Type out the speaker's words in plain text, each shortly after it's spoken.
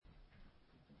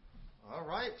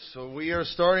right, so we are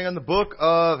starting on the book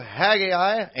of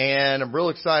Haggai, and I'm real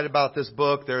excited about this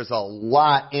book. There's a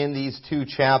lot in these two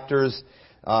chapters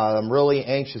I'm really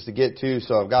anxious to get to,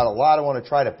 so I've got a lot I want to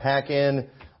try to pack in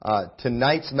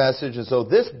tonight's message. And so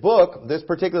this book, this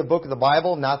particular book of the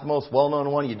Bible, not the most well-known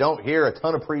one. You don't hear a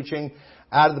ton of preaching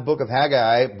out of the book of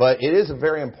Haggai, but it is a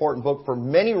very important book for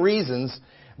many reasons.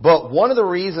 But one of the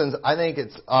reasons I think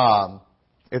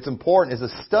it's important is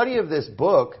the study of this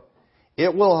book.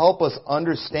 It will help us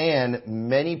understand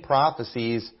many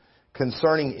prophecies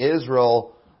concerning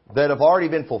Israel that have already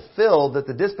been fulfilled that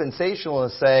the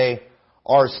dispensationalists say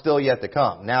are still yet to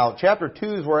come. Now, chapter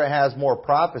 2 is where it has more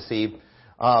prophecy,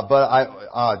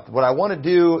 but what I want to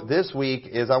do this week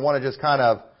is I want to just kind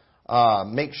of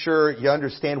make sure you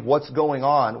understand what's going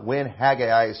on when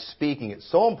Haggai is speaking. It's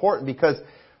so important because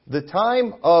the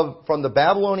time from the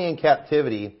Babylonian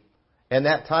captivity and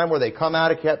that time where they come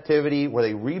out of captivity, where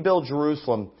they rebuild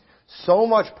Jerusalem, so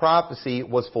much prophecy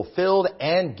was fulfilled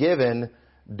and given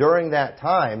during that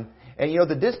time. And you know,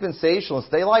 the dispensationalists,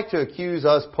 they like to accuse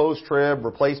us post-trib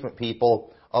replacement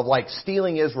people of like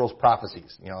stealing Israel's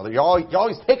prophecies. You know, you're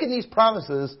always taking these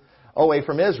promises away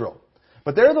from Israel.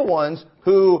 But they're the ones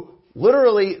who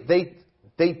literally, they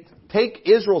take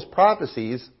Israel's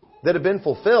prophecies that have been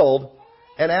fulfilled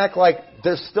and act like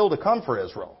they're still to come for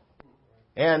Israel.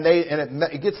 And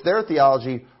it gets their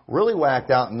theology really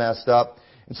whacked out and messed up.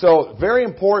 And so, very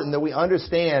important that we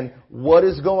understand what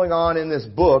is going on in this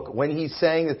book when he's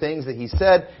saying the things that he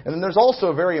said. And then there's also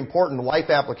a very important life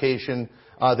application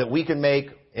that we can make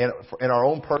in our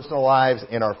own personal lives,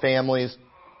 in our families.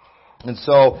 And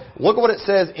so, look at what it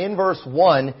says in verse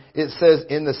 1. It says,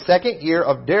 "In the second year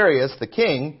of Darius the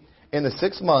king, in the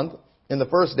 6th month, in the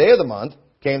 1st day of the month,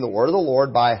 came the word of the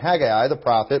Lord by Haggai the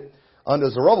prophet, unto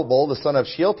Zerubbabel the son of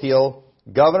Shealtiel,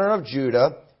 governor of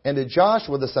Judah, and to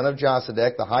Joshua the son of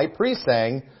Josedech, the high priest,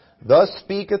 saying, Thus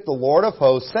speaketh the Lord of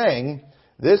hosts, saying,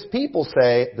 This people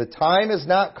say, The time is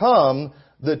not come,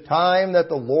 the time that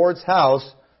the Lord's house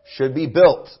should be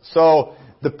built." So,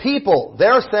 the people,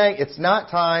 they're saying it's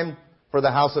not time for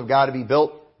the house of God to be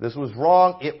built. This was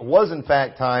wrong. It was in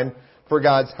fact time for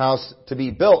God's house to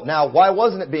be built. Now, why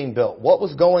wasn't it being built? What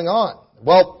was going on?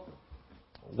 Well,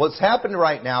 what's happened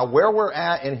right now, where we're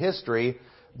at in history,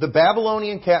 the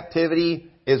Babylonian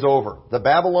captivity is over. The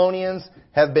Babylonians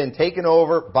have been taken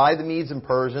over by the Medes and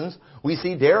Persians. We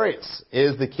see Darius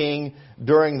is the king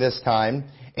during this time.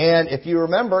 And if you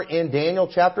remember in Daniel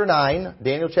chapter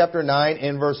 9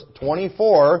 in verse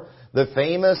 24, the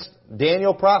famous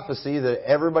Daniel prophecy that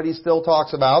everybody still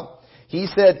talks about, he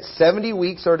said, 70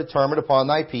 weeks are determined upon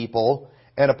thy people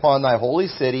and upon thy holy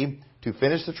city to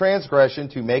finish the transgression,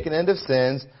 to make an end of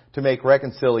sins, to make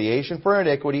reconciliation for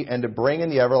iniquity, and to bring in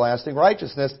the everlasting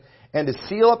righteousness, and to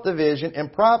seal up the vision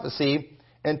and prophecy,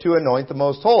 and to anoint the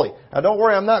most holy. Now don't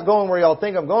worry, I'm not going where y'all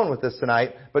think I'm going with this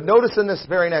tonight, but notice in this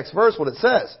very next verse what it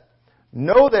says.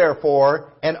 "Know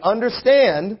therefore and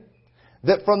understand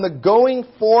that from the going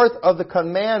forth of the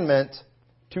commandment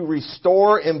to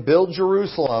restore and build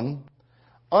Jerusalem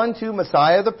unto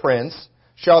Messiah the Prince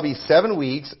shall be 7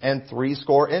 weeks and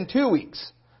 62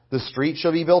 weeks. The street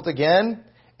shall be built again,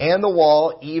 and the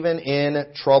wall even in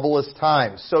troublous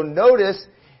times." So notice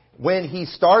when he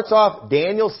starts off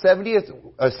Daniel's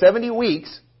 70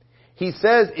 weeks, he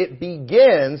says it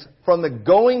begins from the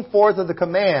going forth of the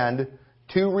command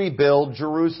to rebuild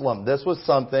Jerusalem. This was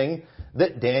something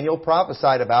that Daniel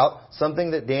prophesied about,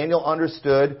 something that Daniel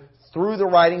understood through the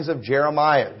writings of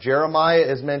Jeremiah. Jeremiah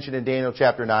is mentioned in Daniel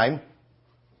chapter 9.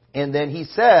 And then he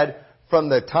said, from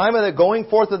the time of the going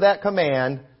forth of that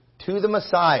command to the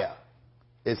Messiah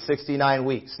is 69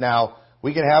 weeks. Now,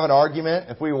 we can have an argument,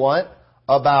 if we want,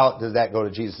 about does that go to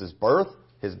Jesus' birth,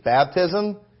 his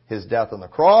baptism, his death on the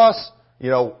cross? You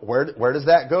know, where does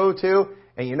that go to?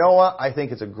 And you know what? I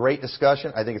think it's a great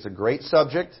discussion. I think it's a great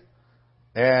subject.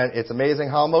 And it's amazing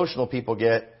how emotional people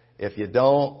get if you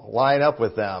don't line up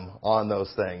with them on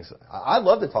those things. I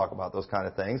love to talk about those kind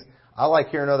of things. I like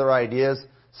hearing other ideas.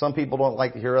 Some people don't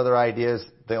like to hear other ideas.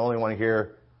 They only want to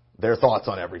hear their thoughts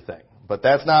on everything. But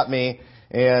that's not me,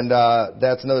 and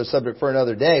that's another subject for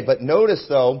another day. But notice,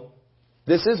 though,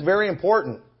 this is very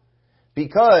important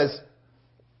because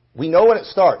we know when it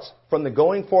starts, from the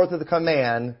going forth of the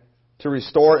command to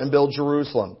restore and build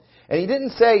Jerusalem. And he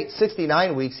didn't say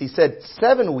 69 weeks. He said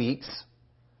 7 weeks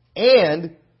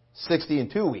and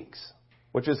 62 weeks,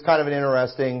 which is kind of an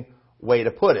interesting way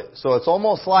to put it. So it's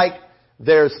almost like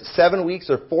there's 7 weeks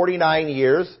or 49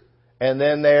 years, and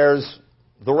then there's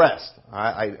the rest.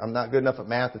 I'm not good enough at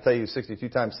math to tell you 62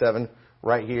 times 7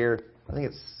 right here. I think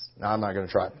it's... No, I'm not going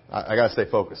to try. I got to stay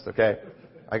focused, okay?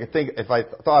 I could think, if I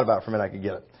thought about it for a minute, I could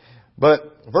get it.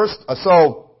 But verse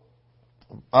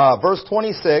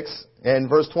 26 and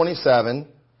verse 27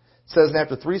 says, "And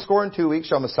after 62 weeks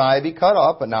shall Messiah be cut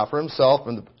off, but not for himself,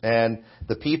 and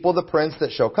the people of the prince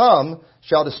that shall come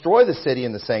shall destroy the city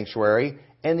and the sanctuary,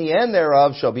 and the end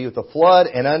thereof shall be with the flood,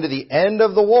 and unto the end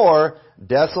of the war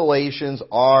desolations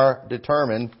are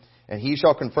determined. And he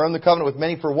shall confirm the covenant with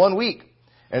many for 1 week.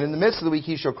 And in the midst of the week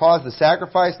he shall cause the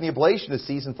sacrifice and the oblation to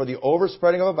cease, and for the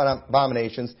overspreading of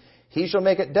abominations he shall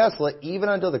make it desolate, even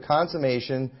until the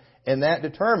consummation, and that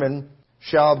determined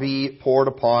shall be poured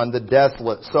upon the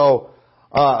desolate." So,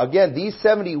 again, these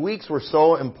 70 weeks were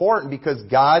so important because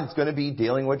God's going to be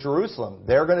dealing with Jerusalem.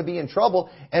 They're going to be in trouble.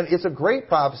 And it's a great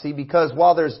prophecy because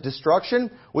while there's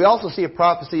destruction, we also see a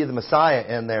prophecy of the Messiah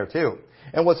in there too.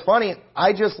 And what's funny,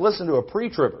 I just listened to a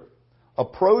pre-tribber, a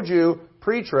pro-Jew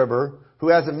pre-tribber who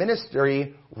has a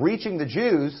ministry reaching the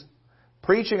Jews,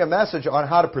 preaching a message on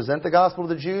how to present the gospel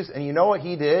to the Jews. And you know what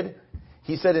he did?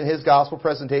 He said in his gospel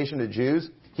presentation to Jews,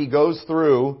 he goes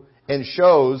through and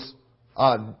shows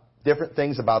different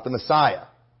things about the Messiah.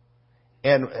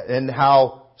 And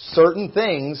how certain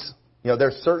things,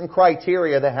 there's certain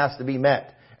criteria that has to be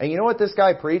met. And you know what this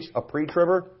guy preached? A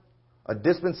pre-tribber? A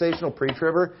dispensational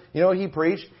pre-tribber? You know what he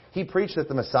preached? He preached that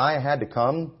the Messiah had to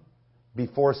come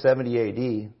before 70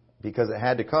 AD because it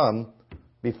had to come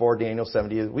before Daniel's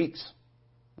 70 weeks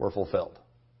were fulfilled.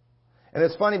 And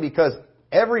it's funny because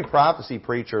every prophecy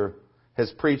preacher has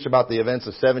preached about the events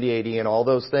of 70 AD and all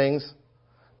those things.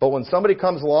 But when somebody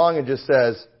comes along and just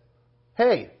says,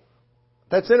 "Hey,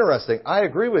 that's interesting. I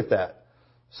agree with that.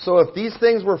 So if these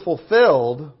things were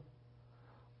fulfilled,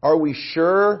 are we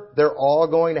sure they're all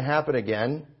going to happen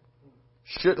again?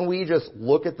 Shouldn't we just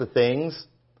look at the things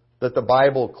that the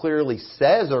Bible clearly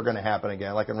says are going to happen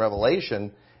again, like in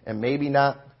Revelation, and maybe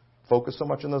not focus so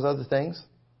much on those other things?"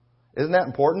 Isn't that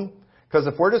important? Because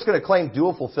if we're just going to claim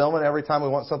dual fulfillment every time we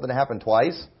want something to happen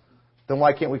twice, then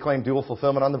why can't we claim dual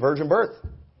fulfillment on the virgin birth?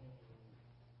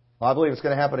 Well, I believe it's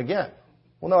going to happen again.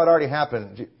 Well, no, it already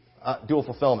happened. Dual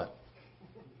fulfillment.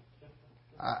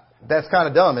 That's kind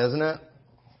of dumb, isn't it?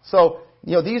 So,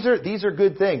 these are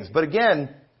good things. But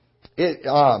again,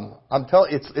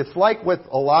 it's like with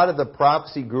a lot of the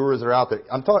prophecy gurus that are out there.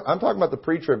 I'm talking about the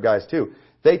pre-trib guys too.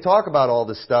 They talk about all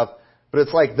this stuff, but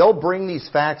it's like they'll bring these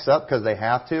facts up because they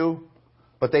have to,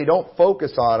 but they don't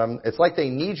focus on them. It's like they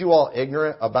need you all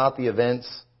ignorant about the events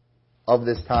of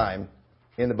this time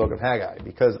in the book of Haggai,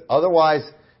 because otherwise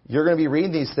you're going to be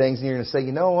reading these things and you're going to say,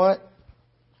 you know what?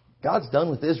 God's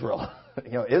done with Israel.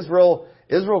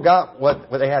 Israel got what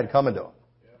they had coming to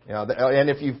them. And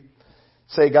if you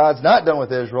say God's not done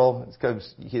with Israel, it's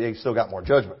because they still got more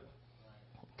judgment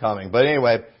coming. But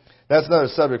anyway, that's another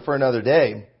subject for another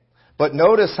day. But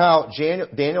notice how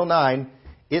Daniel 9,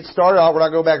 it started out, we're not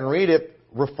going to go back and read it,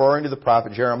 referring to the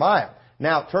prophet Jeremiah.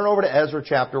 Now, turn over to Ezra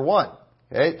chapter 1.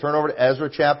 Okay, turn over to Ezra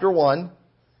chapter 1.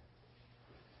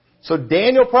 So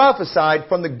Daniel prophesied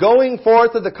from the going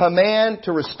forth of the command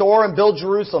to restore and build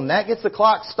Jerusalem. That gets the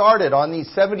clock started on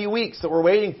these 70 weeks that we're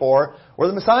waiting for, where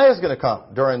the Messiah is going to come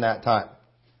during that time.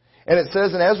 And it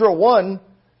says in Ezra 1,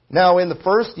 "Now in the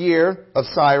first year of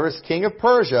Cyrus, king of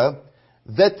Persia,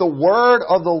 that the word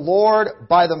of the Lord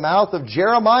by the mouth of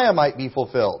Jeremiah might be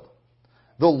fulfilled.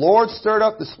 The Lord stirred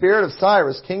up the spirit of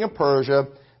Cyrus, king of Persia,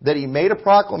 that he made a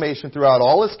proclamation throughout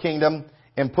all his kingdom,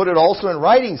 and put it also in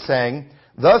writing, saying,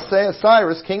 Thus saith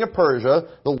Cyrus, king of Persia,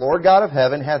 the Lord God of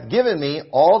heaven hath given me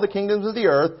all the kingdoms of the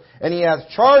earth, and he hath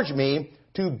charged me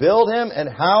to build him an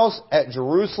house at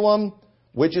Jerusalem,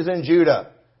 which is in Judah."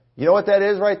 You know what that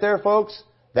is right there, folks?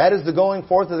 That is the going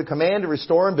forth of the command to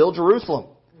restore and build Jerusalem.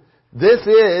 This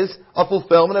is a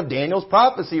fulfillment of Daniel's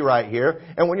prophecy right here.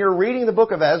 And when you're reading the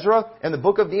book of Ezra and the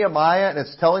book of Nehemiah, and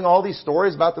it's telling all these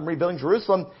stories about them rebuilding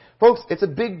Jerusalem, folks, it's a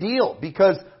big deal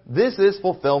because this is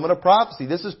fulfillment of prophecy.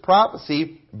 This is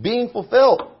prophecy being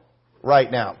fulfilled right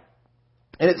now.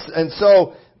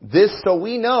 So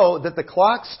we know that the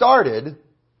clock started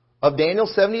of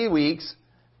Daniel's 70 weeks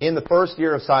in the first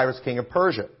year of Cyrus, king of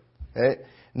Persia. Okay?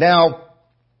 Now,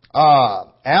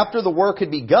 after the work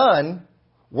had begun,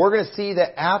 we're going to see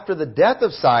that after the death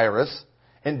of Cyrus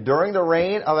and during the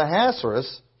reign of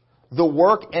Ahasuerus, the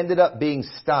work ended up being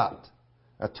stopped.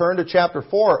 Now turn to chapter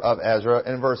 4 of Ezra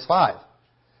and verse 5.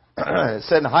 It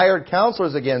said, "And hired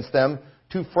counselors against them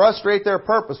to frustrate their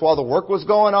purpose." While the work was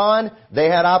going on, they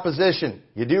had opposition.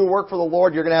 You do work for the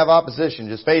Lord, you're going to have opposition.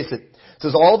 Just face it. It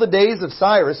says, "All the days of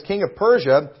Cyrus, king of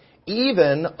Persia,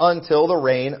 even until the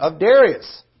reign of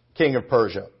Darius, king of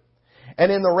Persia.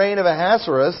 And in the reign of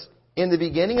Ahasuerus, in the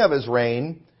beginning of his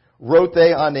reign, wrote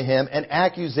they unto him an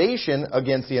accusation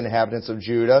against the inhabitants of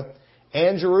Judah,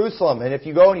 and Jerusalem. And if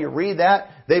you go and you read that,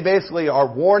 they basically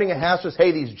are warning Ahasuerus,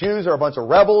 hey, these Jews are a bunch of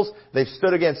rebels. They've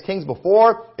stood against kings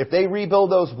before. If they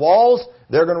rebuild those walls,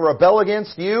 they're going to rebel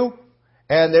against you.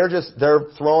 And they're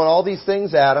throwing all these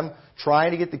things at him,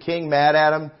 trying to get the king mad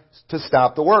at him to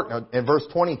stop the work. Now, in verse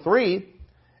 23,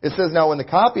 it says, now when the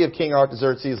copy of King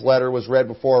Artaxerxes' letter was read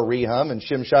before Rehum and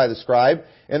Shimshai the scribe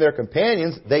and their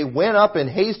companions, they went up in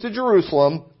haste to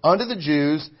Jerusalem unto the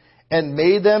Jews and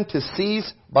made them to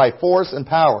cease by force and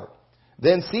power.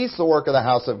 Then ceased the work of the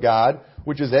house of God,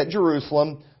 which is at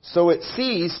Jerusalem. So it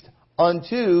ceased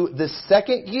unto the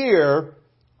 2nd year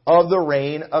of the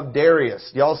reign of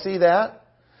Darius. Y'all see that?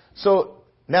 So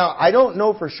now I don't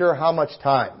know for sure how much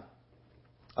time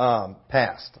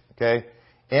passed. Okay,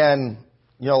 and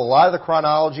a lot of the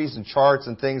chronologies and charts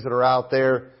and things that are out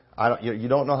there, you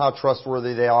don't know how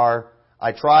trustworthy they are.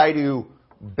 I try to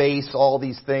base all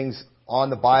these things on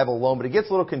the Bible alone, but it gets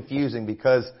a little confusing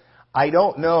because I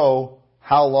don't know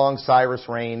how long Cyrus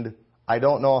reigned. I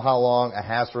don't know how long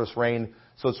Ahasuerus reigned.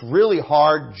 So it's really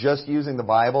hard just using the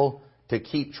Bible to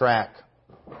keep track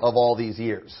of all these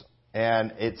years.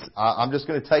 And I'm just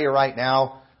going to tell you right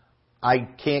now, I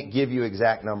can't give you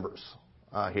exact numbers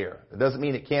here. It doesn't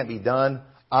mean it can't be done.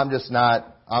 I'm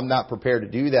not prepared to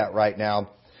do that right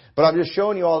now. But I'm just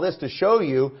showing you all this to show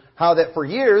you how that for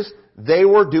years they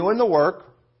were doing the work,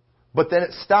 but then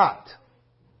it stopped.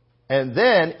 And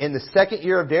then in the 2nd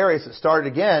year of Darius, it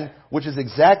started again, which is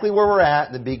exactly where we're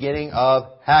at the beginning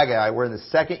of Haggai. We're in the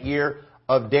 2nd year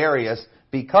of Darius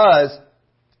because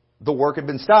the work had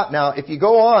been stopped. Now, if you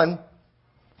go on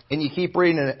and you keep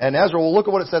reading in Ezra, well, look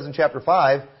at what it says in chapter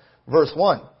 5, verse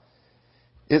 1.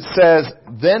 It says,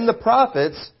 then the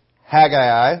prophets,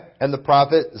 Haggai and the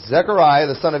prophet Zechariah,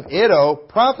 the son of Iddo,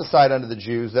 prophesied unto the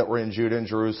Jews that were in Judah and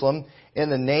Jerusalem in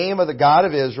the name of the God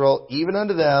of Israel, even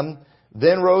unto them.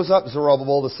 Then rose up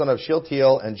Zerubbabel, the son of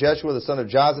Shealtiel, and Jeshua, the son of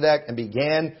Jozadak, and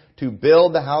began to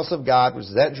build the house of God, which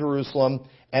is at Jerusalem,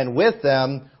 and with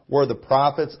them were the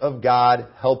prophets of God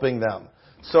helping them.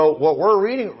 So what we're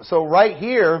reading, so right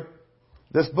here,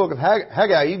 this book of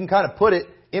Haggai, you can kind of put it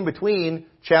in between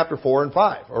chapter 4 and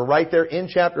 5. Or right there in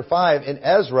chapter 5 in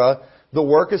Ezra, the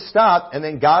work is stopped, and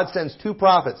then God sends 2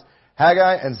 prophets,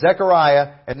 Haggai and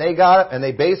Zechariah, and they got up and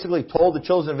they basically told the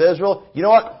children of Israel, you know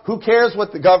what? Who cares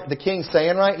what the king's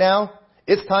saying right now?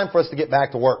 It's time for us to get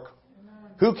back to work.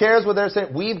 Who cares what they're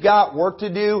saying? We've got work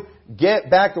to do. Get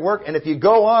back to work. And if you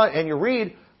go on and you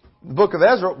read the book of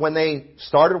Ezra, when they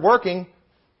started working,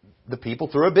 the people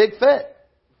threw a big fit.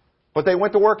 But they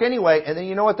went to work anyway. And then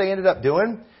you know what they ended up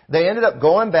doing? They ended up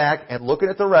going back and looking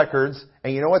at the records.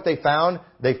 And you know what they found?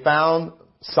 They found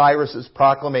Cyrus's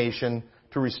proclamation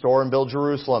to restore and build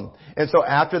Jerusalem. And so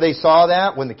after they saw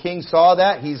that, when the king saw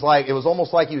that, he's like, it was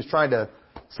almost like he was trying to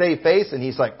save face. And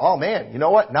he's like, oh man, you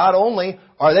know what? Not only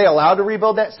are they allowed to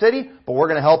rebuild that city, but we're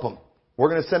going to help them. We're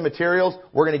going to send materials.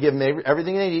 We're going to give them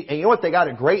everything they need. And you know what? They got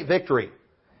a great victory.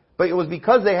 But it was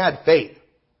because they had faith.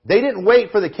 They didn't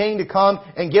wait for the king to come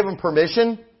and give them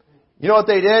permission. You know what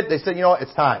they did? They said, you know what?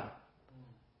 It's time.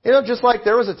 You know, just like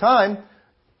there was a time,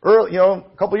 early, a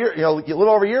couple years, a little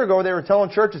over a year ago, they were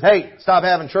telling churches, hey, stop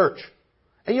having church.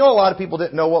 And a lot of people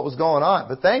didn't know what was going on.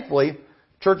 But thankfully,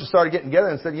 churches started getting together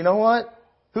and said, you know what?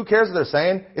 Who cares what they're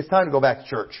saying? It's time to go back to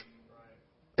church.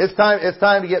 It's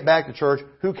time to get back to church.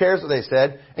 Who cares what they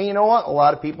said? And you know what? A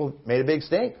lot of people made a big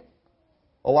stink.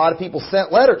 A lot of people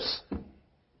sent letters.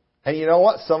 And you know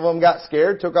what? Some of them got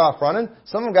scared, took off running.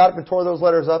 Some of them got up and tore those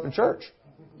letters up in church.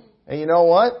 And you know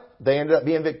what? They ended up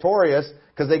being victorious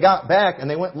because they got back and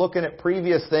they went looking at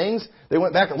previous things. They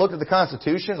went back and looked at the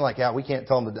Constitution like, yeah, we can't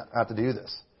tell them not to do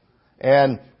this.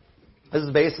 And this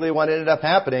is basically what ended up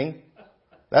happening.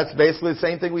 That's basically the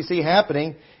same thing we see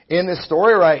happening in this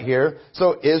story right here.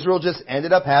 So Israel just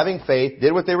ended up having faith,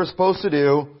 did what they were supposed to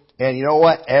do, and you know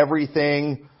what?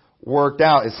 Everything worked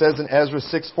out. It says in Ezra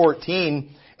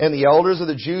 6:14, and the elders of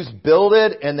the Jews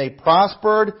builded, and they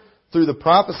prospered through the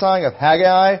prophesying of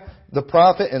Haggai the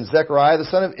prophet and Zechariah the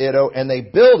son of Iddo, and they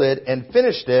builded and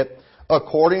finished it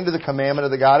according to the commandment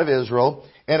of the God of Israel,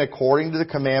 and according to the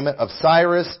commandment of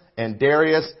Cyrus and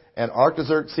Darius and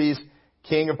Artaxerxes,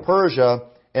 king of Persia.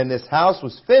 And this house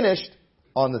was finished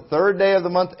on the 3rd day of the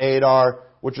month Adar,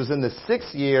 which was in the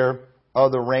 6th year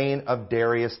of the reign of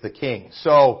Darius the king.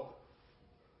 So,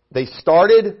 they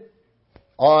started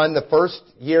on the 1st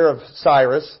year of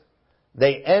Cyrus.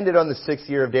 They ended on the 6th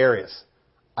year of Darius.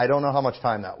 I don't know how much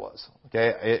time that was.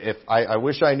 Okay, I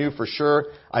wish I knew for sure.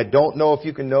 I don't know if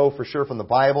you can know for sure from the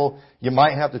Bible. You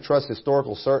might have to trust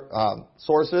historical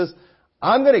sources.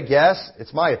 I'm going to guess,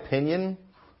 it's my opinion,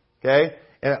 okay?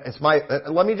 And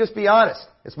let me just be honest.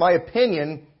 It's my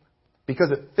opinion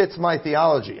because it fits my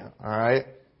theology, all right?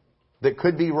 That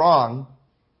could be wrong,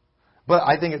 but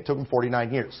I think it took them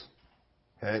 49 years.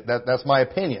 Okay? That's my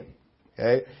opinion.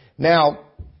 Okay? Now,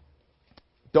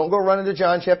 don't go run into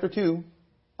John chapter 2.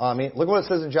 Look what it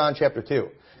says in John chapter 2.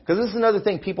 Because this is another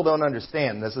thing people don't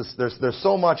understand. There's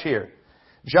so much here.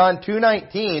 John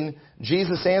 2:19,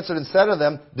 Jesus answered and said to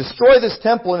them, "Destroy this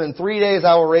temple, and in 3 days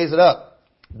I will raise it up."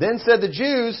 Then said the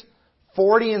Jews,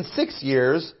 46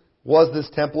 years was this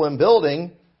temple in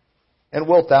building, and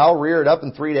wilt thou rear it up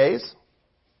in 3 days?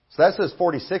 So that says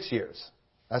 46 years.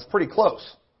 That's pretty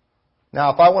close.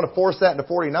 Now, if I want to force that into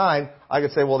 49, I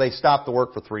could say, well, they stopped the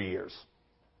work for 3 years.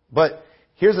 But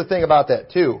here's the thing about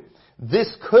that, too.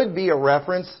 This could be a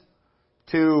reference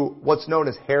to what's known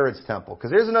as Herod's temple.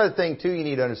 Because here's another thing, too, you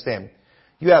need to understand.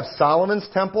 You have Solomon's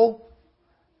temple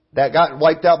that got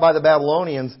wiped out by the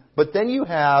Babylonians, but then you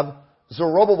have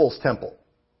Zerubbabel's temple,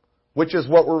 which is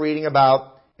what we're reading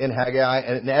about in Haggai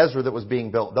and in Ezra that was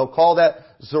being built. They'll call that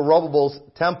Zerubbabel's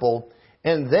temple.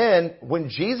 And then, when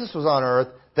Jesus was on earth,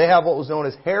 they have what was known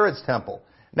as Herod's temple.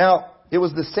 Now, it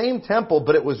was the same temple,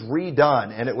 but it was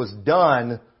redone, and it was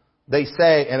done, they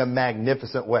say, in a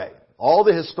magnificent way. All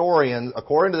the historians,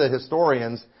 according to the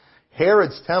historians,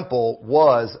 Herod's temple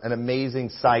was an amazing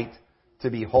sight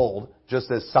to behold, just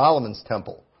as Solomon's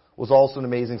temple was also an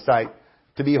amazing sight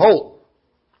to behold.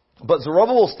 But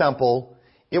Zerubbabel's temple,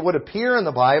 it would appear in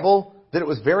the Bible that it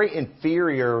was very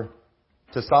inferior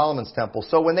to Solomon's temple.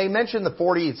 So when they mentioned the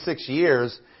 46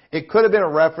 years, it could have been a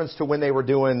reference to when they were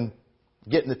getting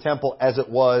the temple as it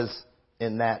was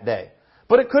in that day.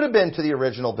 But it could have been to the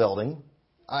original building.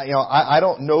 I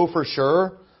don't know for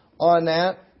sure on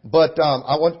that, but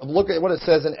I want to look at what it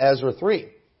says in Ezra 3.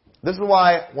 This is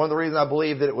why one of the reasons I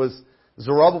believe that it was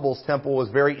Zerubbabel's temple was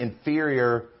very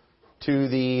inferior to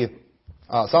the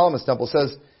Solomon's temple. It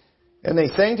says, "And they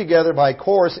sang together by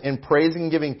chorus in praising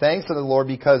and giving thanks to the Lord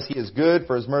because He is good,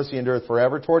 for His mercy endureth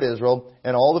forever toward Israel.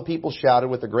 And all the people shouted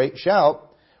with a great shout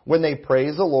when they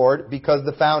praised the Lord, because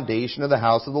the foundation of the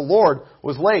house of the Lord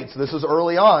was laid." So this was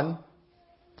early on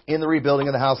in the rebuilding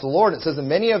of the house of the Lord. It says, "And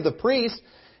many of the priests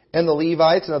and the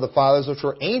Levites and of the fathers, which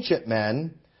were ancient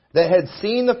men, that had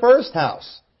seen the first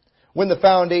house, when the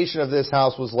foundation of this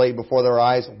house was laid before their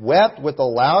eyes, wept with a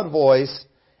loud voice,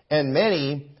 and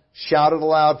many shouted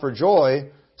aloud for joy,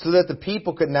 so that the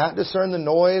people could not discern the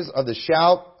noise of the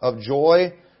shout of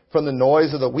joy from the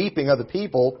noise of the weeping of the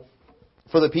people.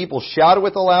 For the people shouted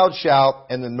with a loud shout,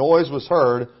 and the noise was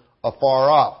heard afar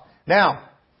off." Now,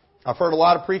 I've heard a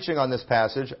lot of preaching on this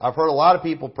passage. I've heard a lot of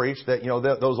people preach that,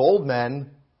 those old men,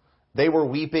 they were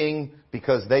weeping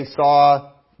because they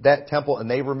saw that temple and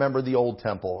they remembered the old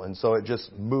temple. And so it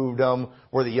just moved them.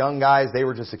 Where the young guys, they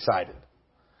were just excited.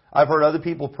 I've heard other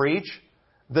people preach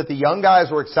that the young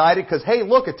guys were excited because, hey,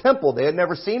 look, a temple. They had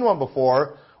never seen one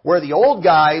before. Where the old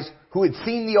guys who had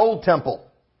seen the old temple,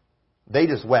 they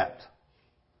just wept.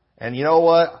 And you know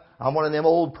what? I'm one of them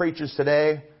old preachers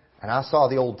today, and I saw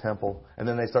the old temple. And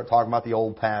then they start talking about the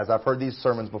old paths. I've heard these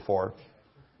sermons before.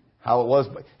 How it was.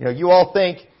 You all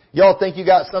think you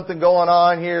got something going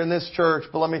on here in this church,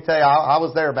 but let me tell you, I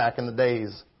was there back in the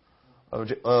days of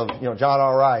John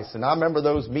R. Rice. And I remember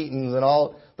those meetings and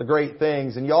all the great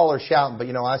things. And y'all are shouting, but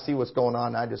I see what's going on,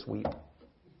 and I just weep.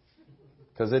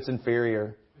 Because it's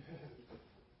inferior.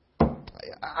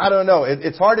 I don't know.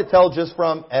 It's hard to tell just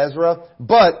from Ezra.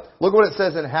 But look what it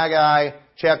says in Haggai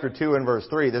chapter 2 and verse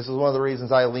 3. This is one of the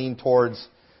reasons I lean towards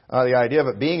the idea of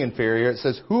it being inferior. It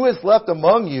says, "Who is left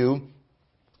among you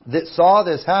that saw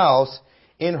this house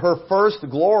in her first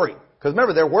glory?" Because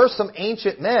remember, there were some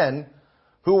ancient men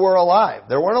who were alive.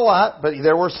 There weren't a lot, but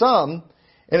there were some.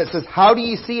 And it says, "How do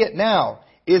ye see it now?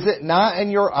 Is it not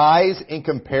in your eyes in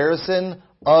comparison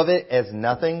of it as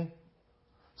nothing?"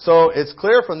 So it's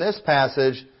clear from this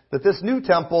passage that this new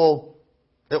temple,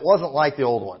 it wasn't like the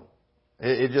old one.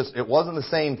 It wasn't the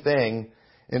same thing.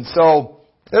 And so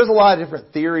there's a lot of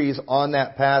different theories on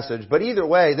that passage. But either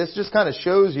way, this just kind of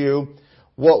shows you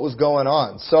what was going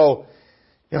on. So,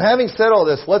 having said all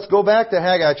this, let's go back to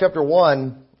Haggai chapter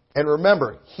 1. And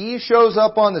remember, he shows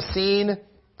up on the scene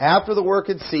after the work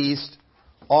had ceased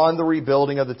on the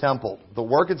rebuilding of the temple. The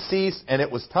work had ceased, and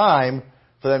it was time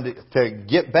for them to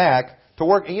get back to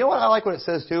work. And you know what I like what it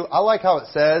says too? I like how it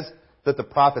says that the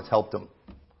prophets helped them.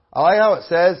 I like how it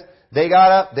says they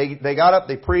got up,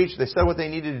 they preached, they said what they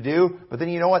needed to do, but then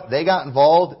you know what? They got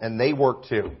involved and they worked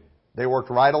too. They worked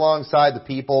right alongside the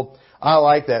people. I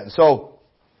like that. And so,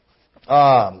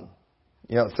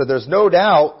 so there's no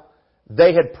doubt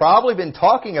they had probably been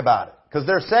talking about it because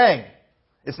they're saying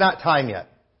it's not time yet.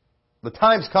 The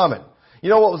time's coming. You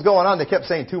know what was going on? They kept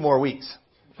saying 2 more weeks.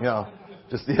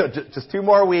 Just 2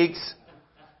 more weeks.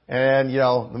 And,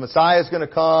 the Messiah is going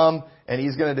to come and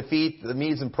he's going to defeat the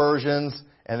Medes and Persians.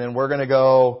 And then we're going to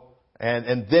go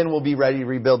and then we'll be ready to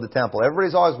rebuild the temple.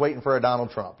 Everybody's always waiting for a Donald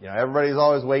Trump. Everybody's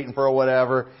always waiting for a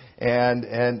whatever.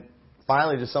 And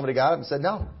finally just somebody got up and said,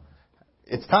 no,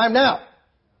 it's time now.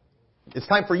 It's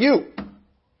time for you.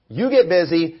 You get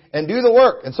busy and do the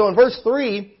work. And so in verse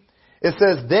 3, it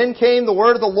says, Then came the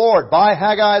word of the Lord by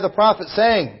Haggai the prophet,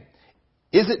 saying,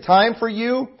 Is it time for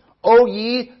you, O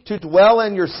ye, to dwell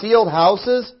in your sealed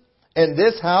houses, and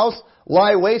this house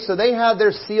lie waste? So they have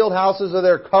their sealed houses or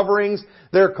their coverings,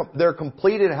 their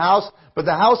completed house, but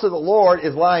the house of the Lord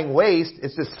is lying waste.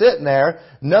 It's just sitting there.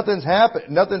 Nothing's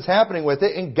happening with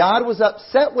it. And God was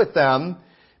upset with them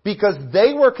because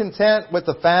they were content with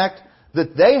the fact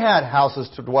that they had houses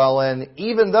to dwell in,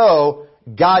 even though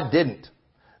God didn't.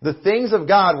 The things of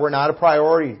God were not a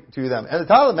priority to them. And the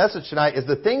title of the message tonight is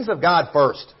The Things of God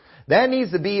First. That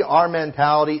needs to be our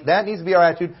mentality. That needs to be our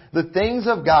attitude. The things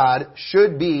of God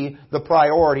should be the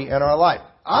priority in our life.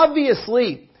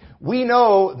 Obviously, we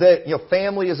know that,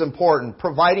 family is important.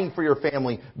 Providing for your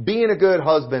family, being a good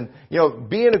husband,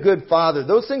 being a good father.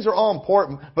 Those things are all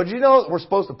important. But we're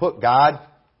supposed to put God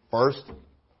first.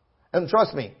 And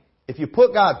trust me, if you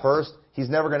put God first, He's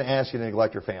never going to ask you to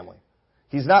neglect your family.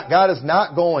 God is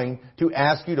not going to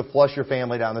ask you to flush your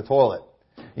family down the toilet.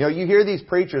 You hear these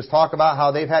preachers talk about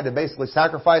how they've had to basically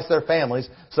sacrifice their families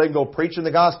so they can go preaching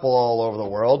the gospel all over the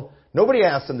world. Nobody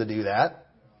asked them to do that.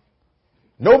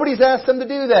 Nobody's asked them to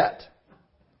do that.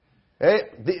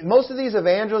 Most of these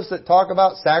evangelists that talk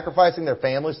about sacrificing their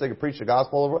families so they can preach the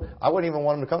gospel all over the world, I wouldn't even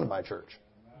want them to come to my church.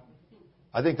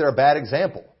 I think they're a bad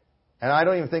example. And I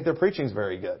don't even think their preaching is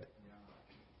very good.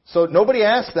 So nobody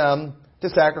asked them to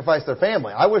sacrifice their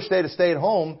family. I wish they'd have stayed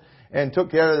home and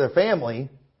took care of their family.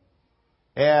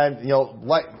 And,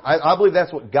 I believe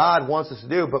that's what God wants us to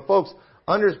do. But folks,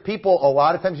 people, a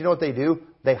lot of times, you know what they do?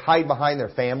 They hide behind their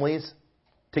families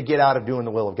to get out of doing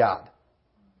the will of God.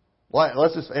 Well,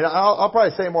 I'll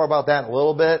probably say more about that in a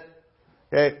little bit.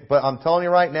 Okay, but I'm telling you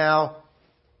right now,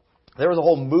 there was a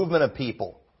whole movement of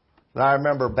people that I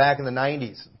remember back in the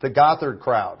 90s, the Gothard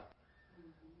crowd.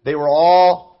 They were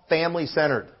all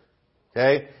family-centered.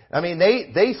 Okay?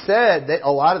 They said that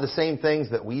a lot of the same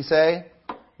things that we say.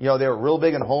 They were real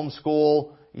big in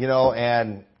homeschool,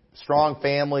 and strong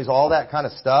families, all that kind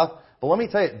of stuff. But let me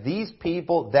tell you, these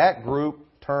people, that group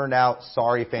turned out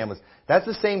sorry families. That's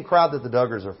the same crowd that the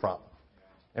Duggars are from.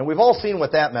 And we've all seen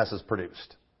what that mess has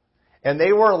produced. And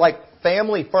they were like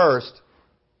family first.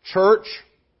 Church,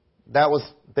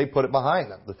 they put it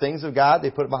behind them. The things of God,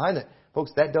 they put it behind them.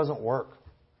 Folks, that doesn't work.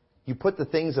 You put the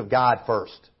things of God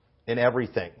first in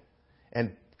everything.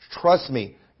 And trust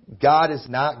me, God is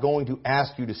not going to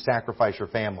ask you to sacrifice your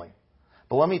family.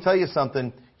 But let me tell you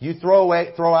something. You throw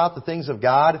out the things of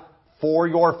God for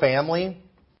your family,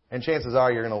 and chances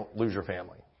are you're going to lose your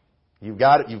family.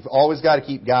 You've always got to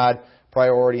keep God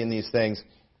priority in these things.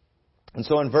 And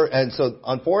so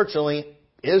unfortunately,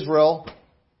 Israel,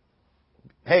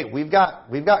 hey, we've got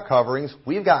coverings,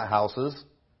 we've got houses.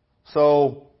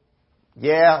 So,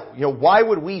 why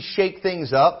would we shake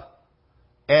things up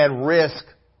and risk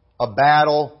a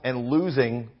battle and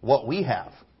losing what we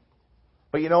have?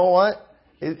 But you know what?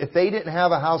 If they didn't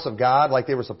have a house of God like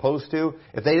they were supposed to,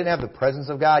 if they didn't have the presence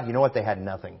of God, you know what? They had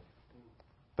nothing.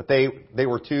 But they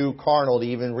were too carnal to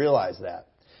even realize that.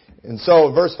 And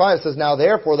so verse 5 says, Now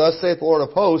therefore, thus saith the Lord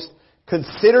of hosts,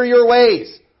 consider your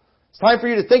ways. It's time for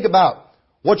you to think about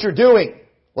what you're doing.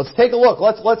 Let's take a look.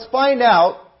 Let's find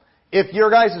out if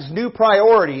your guys' new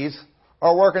priorities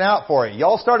are working out for you.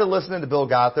 Y'all started listening to Bill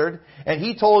Gothard, and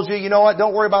he told you, you know what,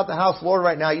 don't worry about the house of the Lord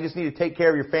right now. You just need to take care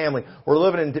of your family. We're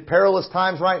living in perilous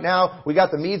times right now. We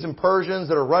got the Medes and Persians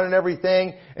that are running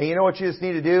everything, and you know what you just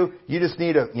need to do? You just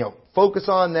need to, focus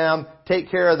on them,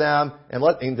 take care of them, and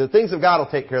the things of God will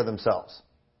take care of themselves.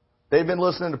 They've been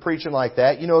listening to preaching like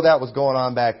that. You know that was going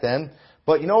on back then.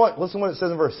 But you know what? Listen to what it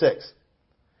says in verse 6.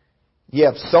 Ye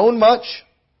have sown much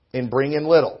and bring in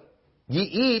little. Ye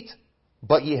eat,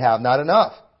 but ye have not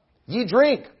enough. Ye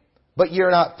drink, but ye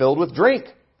are not filled with drink.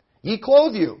 Ye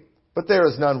clothe you, but there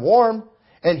is none warm.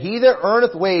 And he that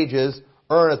earneth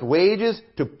wages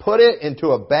to put it into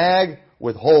a bag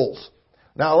with holes.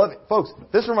 Now, folks,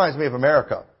 this reminds me of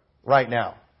America right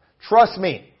now. Trust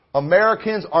me,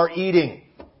 Americans are eating.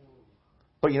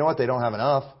 But you know what? They don't have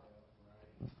enough.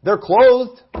 They're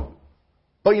clothed.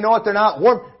 But you know what? They're not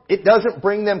warm. It doesn't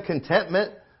bring them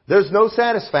contentment. There's no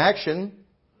satisfaction.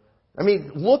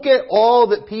 Look at all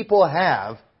that people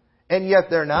have, and yet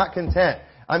they're not content.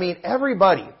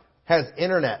 Everybody has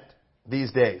internet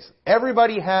these days.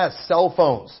 Everybody has cell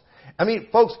phones. I mean,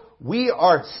 folks, we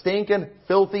are stinking,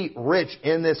 filthy rich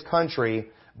in this country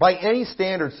by any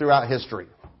standards throughout history.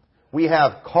 We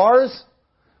have cars,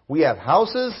 we have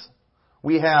houses,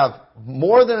 we have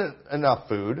more than enough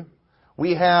food,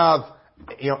 we have,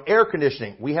 air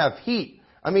conditioning, we have heat.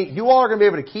 I mean, you all are going to be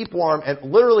able to keep warm,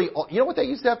 and literally, you know what they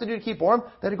used to have to do to keep warm?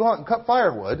 They had to go out and cut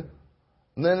firewood,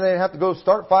 and then they'd have to go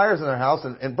start fires in their house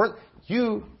and burn.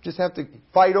 You just have to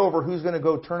fight over who's going to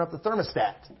go turn up the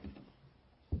thermostat.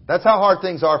 That's how hard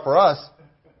things are for us.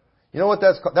 You know what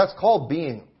that's called?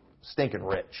 Being stinking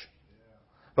rich.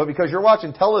 But because you're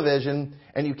watching television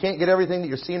and you can't get everything that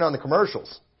you're seeing on the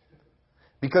commercials,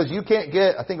 because you can't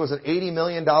get, I think it was an $80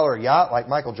 million yacht like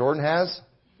Michael Jordan has.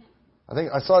 I think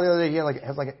I saw the other day he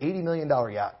has like an $80 million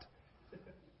yacht.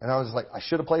 And I was like, I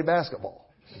should have played basketball.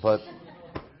 But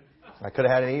I could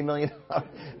have had an $80 million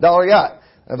yacht.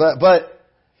 But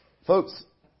folks,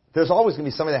 there's always going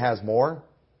to be somebody that has more.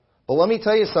 But let me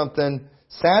tell you something.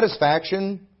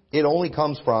 Satisfaction, it only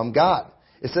comes from God.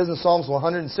 It says in Psalms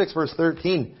 106 verse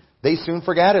 13, they soon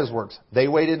forgot His works. They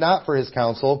waited not for His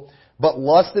counsel, but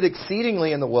lusted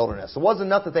exceedingly in the wilderness. It wasn't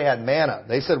enough that they had manna.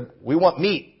 They said, we want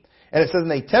meat. And it says,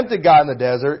 and they tempted God in the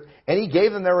desert, and He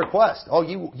gave them their request. Oh,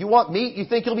 you want meat? You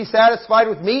think you'll be satisfied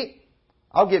with meat?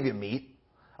 I'll give you meat.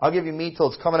 I'll give you meat till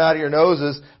it's coming out of your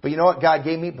noses. But you know what? God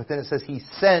gave meat, but then it says He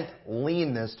sent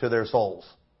leanness to their souls.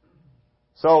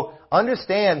 So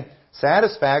understand,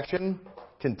 satisfaction,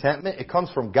 contentment, it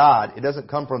comes from God. It doesn't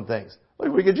come from things.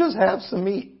 Look, we could just have some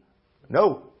meat.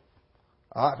 No.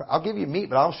 I'll give you meat,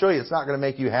 but I'll show you it's not going to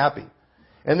make you happy.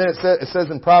 And then it says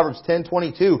in Proverbs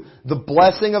 10:22, the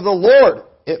blessing of the Lord,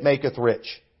 it maketh rich,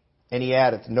 and He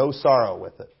addeth no sorrow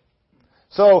with it.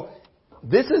 So,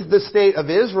 this is the state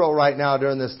of Israel right now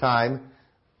during this time.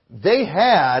 They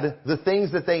had the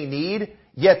things that they need,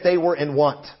 yet they were in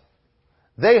want.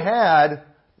 They had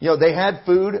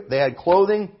food, they had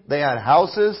clothing, they had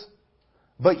houses,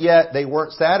 but yet they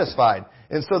weren't satisfied.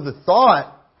 And so the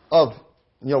thought of,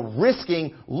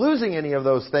 risking losing any of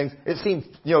those things, it seemed,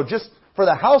 just for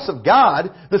the house of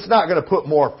God, that's not going to put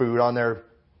more food on their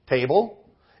table.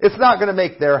 It's not going to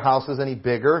make their houses any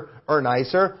bigger or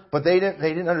nicer. But they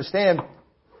didn't understand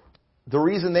the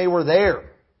reason they were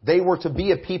there. They were to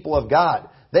be a people of God.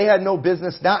 They had no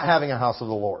business not having a house of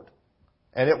the Lord.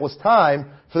 And it was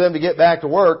time for them to get back to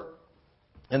work.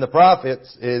 And the prophet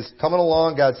is coming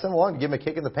along. God sent him along to give him a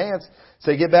kick in the pants.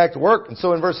 Say, get back to work. And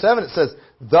so in verse 7 it says,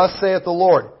 thus saith the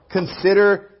Lord,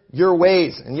 consider your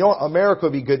ways. And America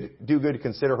would do good to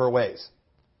consider her ways.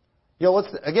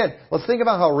 Let's think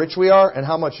about how rich we are and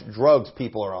how much drugs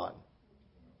people are on.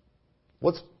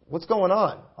 What's going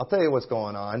on? I'll tell you what's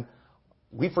going on.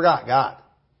 We forgot God.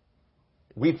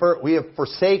 We have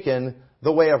forsaken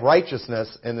the way of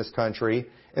righteousness in this country.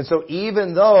 And so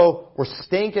even though we're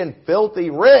stinking, filthy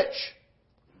rich,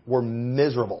 we're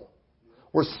miserable.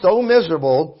 We're so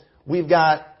miserable, we've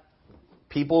got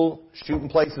people shooting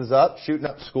places up, shooting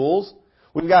up schools.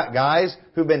 We've got guys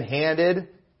who've been handed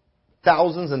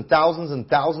thousands and thousands and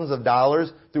thousands of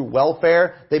dollars through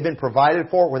welfare. They've been provided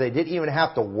for where they didn't even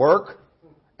have to work,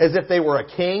 as if they were a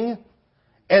king.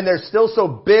 And they're still so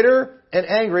bitter and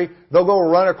angry, they'll go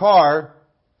run a car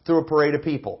through a parade of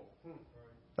people.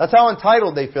 That's how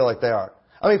entitled they feel like they are.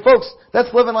 I mean, folks,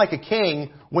 that's living like a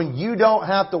king when you don't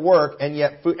have to work and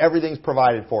yet everything's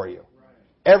provided for you.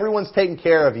 Everyone's taking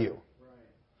care of you.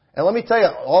 And let me tell you,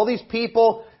 all these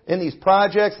people in these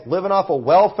projects living off of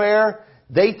welfare,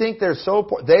 they think they're so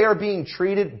poor. They are being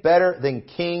treated better than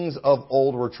kings of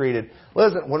old were treated.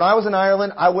 Listen, when I was in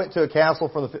Ireland, I went to a castle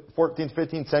from the 14th,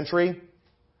 15th century.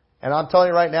 And I'm telling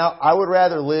you right now, I would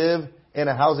rather live in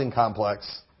a housing complex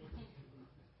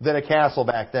than a castle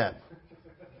back then.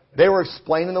 They were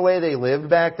explaining the way they lived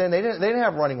back then. They didn't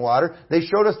have running water. They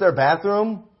showed us their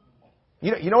bathroom.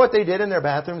 You know what they did in their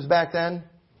bathrooms back then?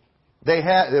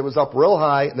 It was up real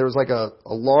high, and there was like a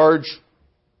large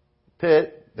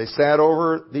pit. They sat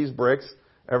over these bricks.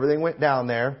 Everything went down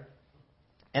there.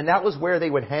 And that was where they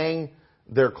would hang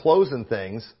their clothes and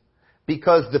things,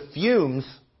 because the fumes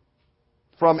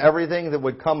from everything that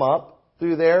would come up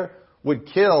through there would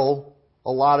kill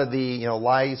a lot of the,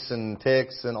 lice and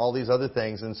ticks and all these other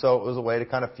things. And so it was a way to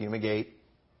kind of fumigate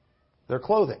their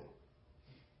clothing.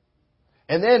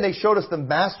 And then they showed us the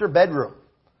master bedroom.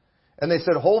 And they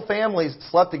said whole families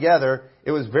slept together.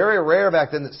 It was very rare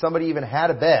back then that somebody even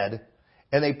had a bed.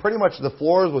 And they pretty much, the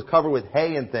floors was covered with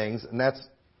hay and things. And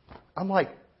I'm like,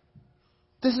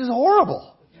 this is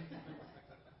horrible.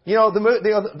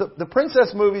 The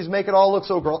princess movies make it all look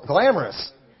so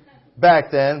glamorous back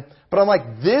then. But I'm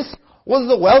like, this was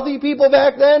the wealthy people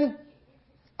back then?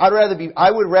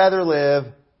 I would rather live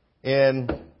in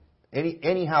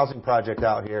any housing project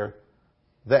out here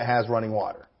that has running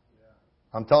water.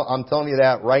 I'm telling you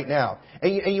that right now.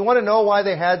 And you want to know why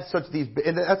they had such these,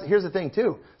 and here's the thing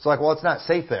too. It's like, well, it's not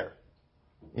safe there.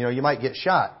 You know, you might get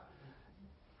shot.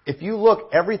 If you look,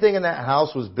 everything in that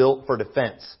house was built for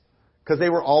defense because they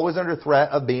were always under threat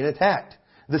of being attacked.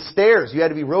 The stairs, you had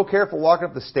to be real careful walking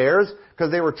up the stairs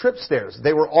because they were trip stairs.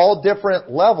 They were all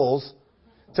different levels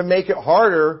to make it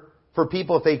harder for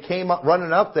people if they came up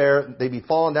running up there, they'd be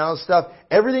falling down and stuff.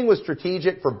 Everything was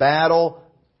strategic for battle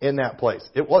in that place.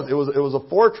 It was a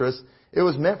fortress. It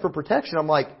was meant for protection. I'm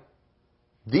like,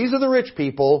 these are the rich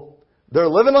people. They're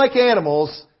living like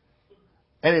animals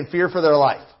and in fear for their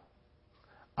life.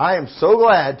 I am so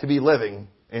glad to be living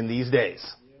in these days.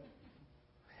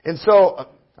 And so,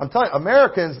 I'm telling you,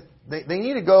 Americans, they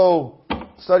need to go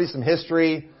study some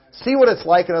history, see what it's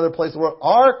like in other places. Where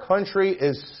our country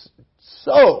is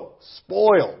so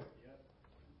spoiled.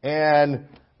 And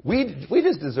we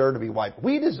just deserve to be wiped.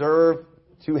 We deserve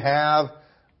to have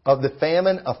of the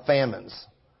famine of famines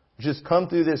just come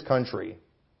through this country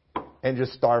and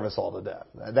just starve us all to death.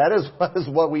 That is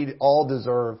what we all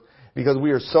deserve because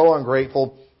we are so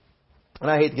ungrateful. And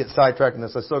I hate to get sidetracked in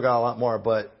this. I still got a lot more,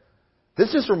 but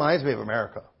this just reminds me of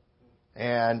America.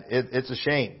 And it's a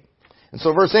shame. And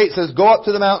so verse 8 says, "Go up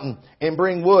to the mountain and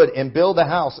bring wood and build a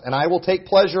house, and I will take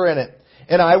pleasure in it,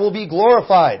 and I will be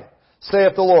glorified,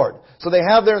 saith the Lord." So they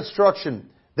have their instruction.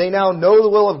 They now know the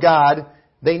will of God.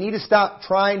 They need to stop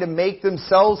trying to make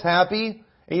themselves happy.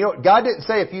 And you know, God didn't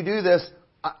say, if you do this,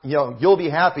 you'll be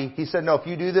happy. He said, no, if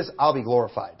you do this, I'll be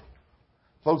glorified.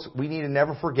 Folks, we need to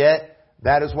never forget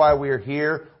that is why we are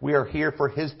here. We are here for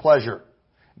His pleasure.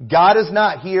 God is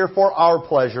not here for our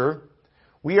pleasure.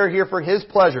 We are here for His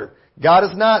pleasure. God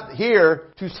is not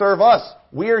here to serve us.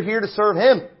 We are here to serve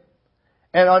Him.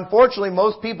 And unfortunately,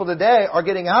 most people today are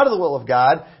getting out of the will of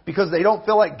God because they don't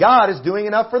feel like God is doing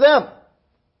enough for them.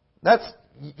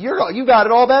 You got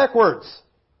it all backwards.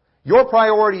 Your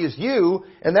priority is you,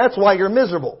 and that's why you're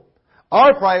miserable.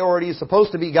 Our priority is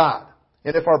supposed to be God.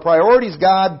 And if our priority is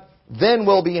God, then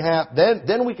we'll be happy.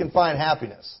 Then we can find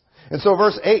happiness. And so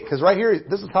verse 8, because right here,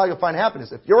 this is how you'll find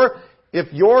happiness.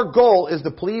 If your goal is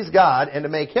to please God and to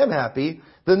make Him happy,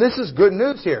 then this is good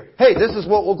news here. Hey, this is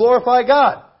what will glorify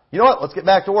God. You know what? Let's get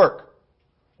back to work.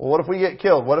 Well, what if we get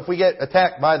killed? What if we get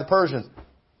attacked by the Persians?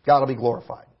 God will be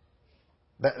glorified.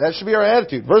 That should be our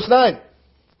attitude. Verse 9.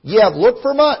 "Ye have looked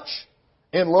for much,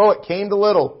 and lo, it came to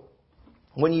little.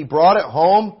 When ye brought it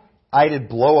home, I did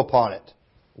blow upon it.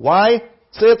 Why,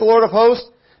 saith the Lord of hosts?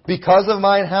 Because of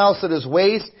mine house that is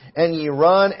waste, and ye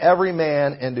run every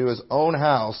man into his own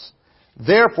house.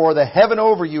 Therefore the heaven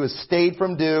over you is stayed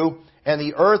from dew, and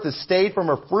the earth is stayed from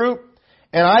her fruit.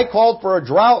 And I called for a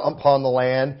drought upon the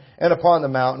land, and upon the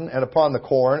mountain, and upon the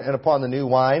corn, and upon the new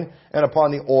wine, and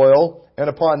upon the oil, and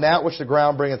upon that which the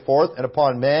ground bringeth forth, and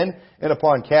upon men, and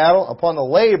upon cattle, upon the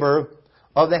labor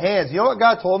of the hands." You know what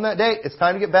God told him that day? It's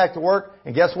time to get back to work.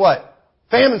 And guess what?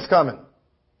 Famine's coming.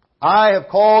 I have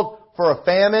called for a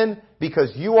famine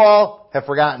because you all have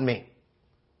forgotten me.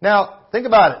 Now, think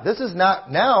about it. This is not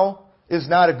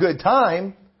a good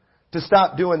time to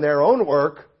stop doing their own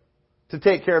work to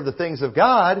take care of the things of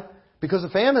God because the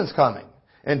famine's coming.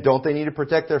 And don't they need to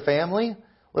protect their family?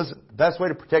 Listen, the best way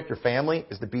to protect your family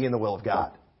is to be in the will of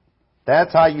God.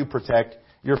 That's how you protect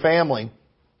your family.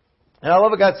 And I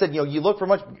love what God said, you look for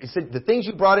much. He said, the things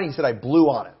you brought in, He said, I blew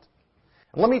on it.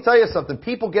 And let me tell you something.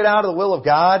 People get out of the will of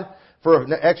God for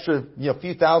an extra,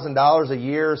 few $1,000s a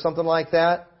year or something like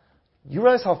that. You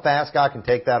realize how fast God can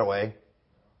take that away?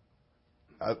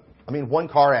 One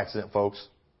car accident, folks.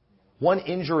 One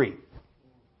injury.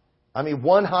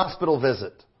 One hospital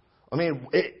visit.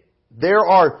 There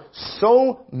are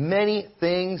so many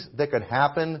things that could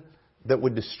happen that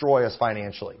would destroy us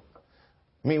financially.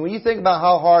 When you think about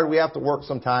how hard we have to work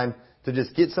sometimes to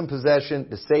just get some possession,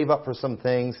 to save up for some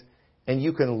things, and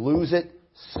you can lose it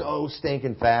so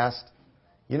stinking fast.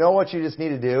 You know what you just need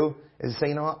to do is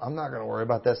say, I'm not going to worry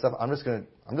about that stuff. I'm just going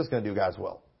to do God's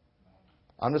will.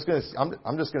 I'm just going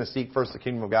to seek first the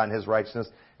kingdom of God and His righteousness,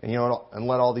 and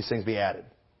let all these things be added.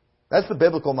 That's the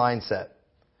biblical mindset.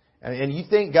 And you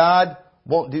think God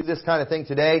won't do this kind of thing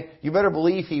today? You better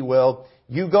believe He will.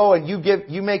 You go and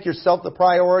you make yourself the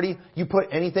priority. You put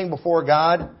anything before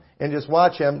God, and just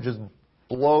watch Him just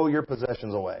blow your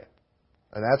possessions away.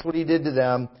 And that's what He did to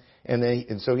them.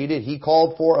 And so He did. He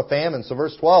called for a famine. So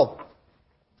verse 12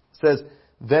 says,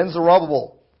 "Then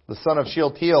Zerubbabel, the son of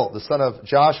Shealtiel, the son of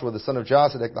Joshua, the son of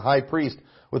Josedek, the high priest,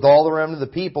 with all the remnant of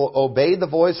the people, obeyed the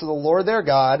voice of the Lord their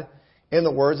God in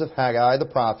the words of Haggai the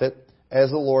prophet, as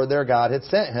the Lord their God had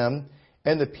sent him.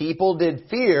 And the people did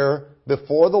fear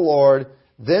before the Lord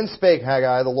Then spake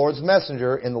Haggai, the Lord's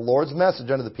messenger, in the Lord's message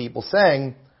unto the people,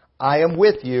 saying, I am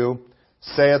with you,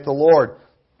 saith the Lord.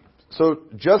 So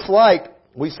just like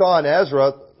we saw in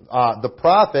Ezra, the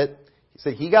prophet,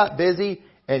 he got busy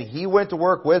and he went to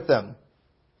work with them.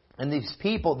 And these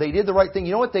people, they did the right thing.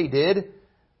 You know what they did?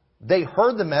 They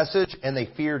heard the message and they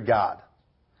feared God.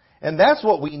 And that's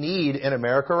what we need in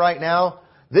America right now.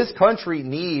 This country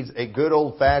needs a good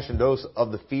old-fashioned dose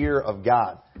of the fear of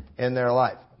God in their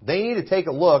life. They need to take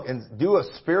a look and do a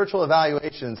spiritual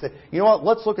evaluation and say, you know what,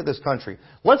 let's look at this country.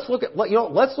 Let's look at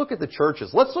the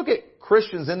churches. Let's look at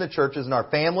Christians in the churches and our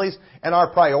families and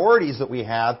our priorities that we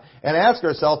have and ask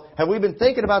ourselves, have we been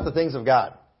thinking about the things of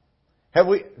God?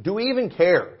 Do we even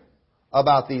care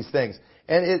about these things?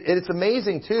 And it's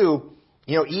amazing too,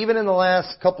 even in the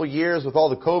last couple of years with all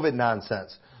the COVID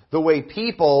nonsense, the way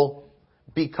people,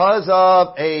 because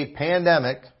of a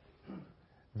pandemic,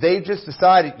 they just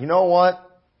decided, you know what?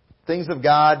 Things of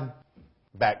God,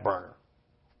 back burner.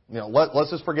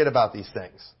 Let's just forget about these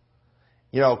things.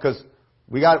 Because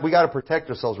we got to protect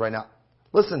ourselves right now.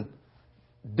 Listen,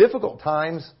 difficult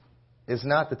times is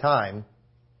not the time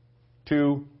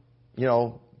to,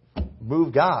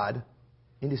 move God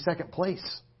into second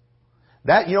place.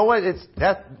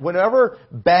 Whenever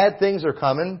bad things are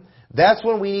coming, that's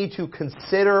when we need to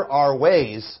consider our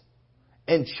ways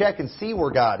and check and see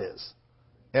where God is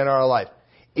in our life.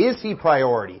 Is He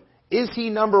priority? Is He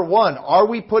number one? Are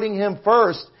we putting Him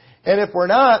first? And if we're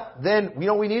not, then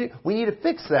we need to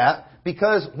fix that,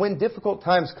 because when difficult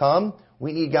times come,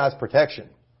 we need God's protection.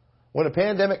 When a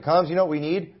pandemic comes, you know what we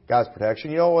need? God's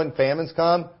protection. When famines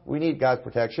come, we need God's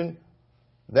protection.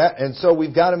 And so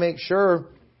we've got to make sure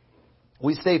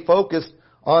we stay focused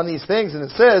on these things. And it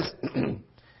says,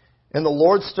 and the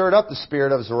Lord stirred up the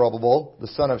spirit of Zerubbabel, the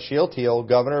son of Shealtiel,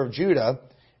 governor of Judah,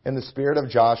 and the spirit of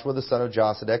Joshua, the son of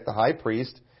Josedek, the high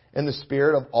priest, and the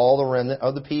spirit of all the remnant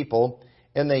of the people.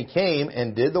 And they came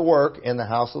and did the work in the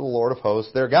house of the Lord of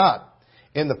hosts, their God,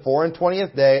 in the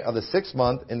 24th day of the 6th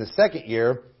month, in the 2nd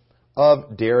year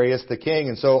of Darius the king.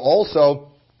 And so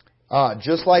also,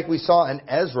 just like we saw in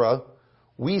Ezra,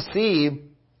 we see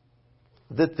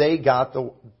that they got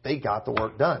the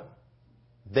work done.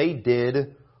 They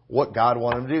did what God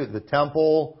wanted them to do. The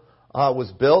temple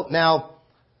was built. Now,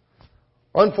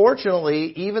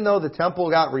 unfortunately, even though the temple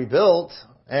got rebuilt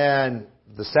and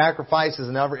the sacrifices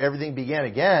and everything began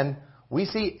again, we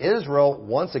see Israel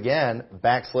once again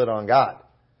backslid on God.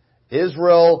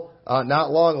 Israel,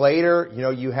 not long later,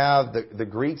 you have the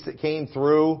Greeks that came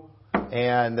through,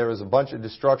 and there was a bunch of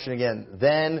destruction again.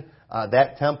 Then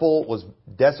that temple was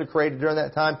desecrated during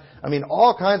that time.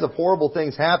 All kinds of horrible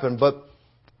things happened. But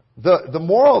the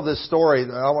moral of this story,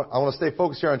 I want to stay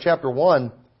focused here on chapter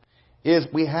 1, is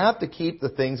we have to keep the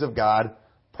things of God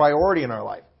priority in our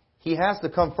life. He has to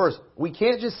come first. We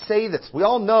can't just say this. We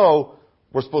all know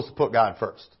we're supposed to put God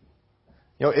first.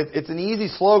 It's an easy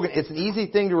slogan. It's an easy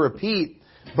thing to repeat.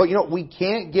 But, we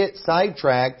can't get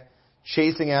sidetracked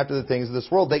chasing after the things of this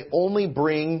world. They only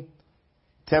bring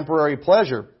temporary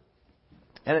pleasure.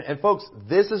 And folks,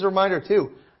 this is a reminder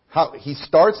too, how he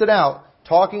starts it out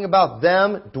talking about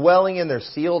them dwelling in their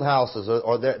sealed houses,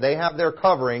 or they have their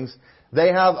coverings. They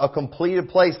have a completed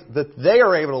place that they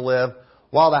are able to live,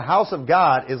 while the house of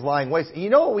God is lying waste. And you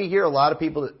know what we hear a lot of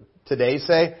people today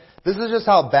say? This is just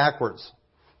how backwards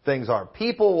things are.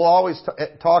 People will always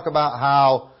talk about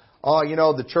how,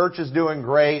 the church is doing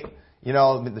great.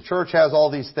 The church has all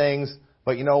these things.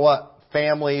 But you know what?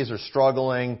 Families are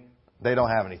struggling. They don't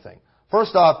have anything.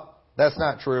 First off, that's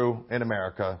not true in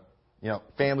America.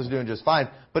 Families are doing just fine.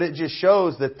 But it just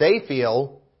shows that they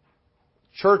feel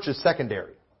church is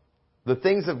secondary. The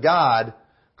things of God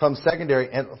come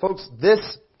secondary. And folks,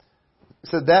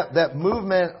 that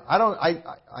movement,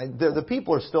 the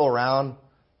people are still around.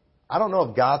 I don't know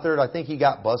if Gothard, I think he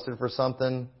got busted for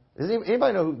something. Does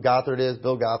anybody know who Gothard is?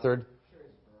 Bill Gothard?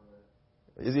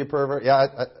 Is he a pervert? Yeah,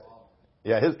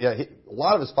 a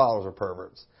lot of his followers are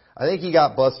perverts. I think he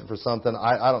got busted for something.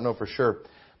 I don't know for sure.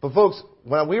 But folks,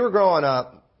 when we were growing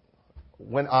up,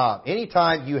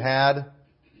 anytime you had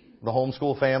the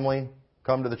homeschool family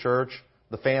come to the church,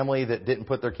 the family that didn't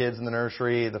put their kids in the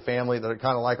nursery, the family that are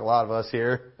kind of like a lot of us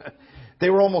here, they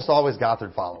were almost always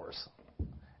Gothard followers.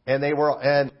 And they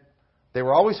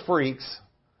were always freaks.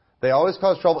 They always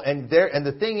caused trouble. And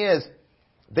the thing is,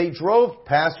 they drove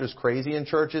pastors crazy in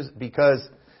churches, because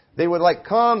they would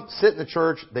come sit in the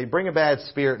church, they'd bring a bad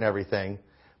spirit and everything,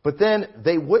 but then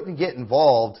they wouldn't get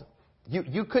involved.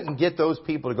 You couldn't get those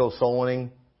people to go soul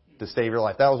winning to save your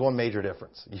life. That was one major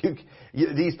difference.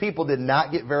 These people did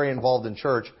not get very involved in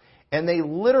church, and they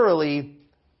literally,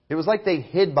 it was like they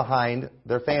hid behind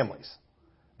their families.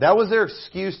 That was their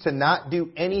excuse to not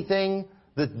do anything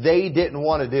that they didn't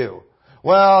want to do.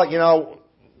 Well,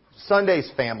 Sunday's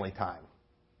family time.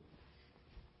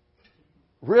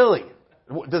 Really?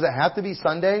 Does it have to be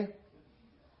Sunday?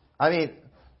 I mean,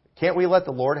 can't we let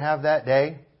the Lord have that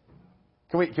day?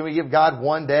 Can we give God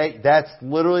one day? That's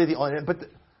literally the only. But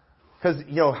because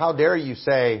how dare you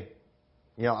say,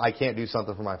 I can't do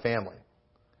something for my family?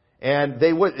 And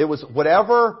they would. It was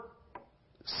whatever.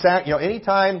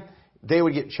 Anytime they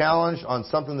would get challenged on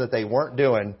something that they weren't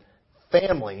doing,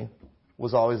 family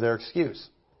was always their excuse.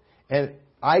 And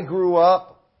I grew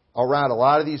up around a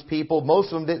lot of these people. Most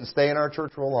of them didn't stay in our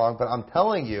church for long, but I'm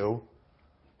telling you,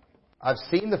 I've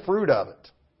seen the fruit of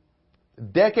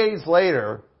it. Decades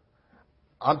later,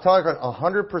 I'm talking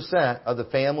 100% of the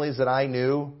families that I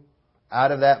knew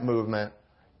out of that movement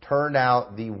turned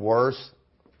out the worst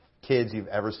kids you've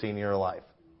ever seen in your life.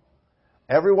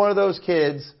 Every one of those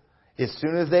kids, as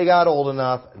soon as they got old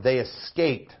enough, they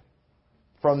escaped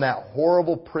from that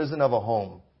horrible prison of a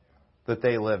home that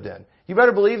they lived in. You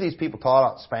better believe these people taught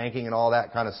about spanking and all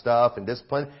that kind of stuff and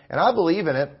discipline, and I believe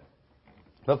in it.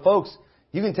 But folks,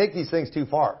 you can take these things too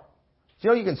far.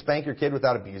 You can spank your kid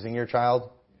without abusing your child?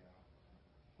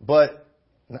 But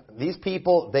these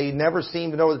people, they never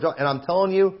seem to know what they're doing. And I'm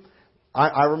telling you,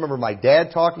 I remember my dad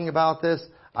talking about this.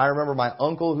 I remember my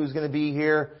uncle, who's going to be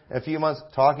here in a few months,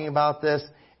 talking about this.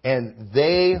 And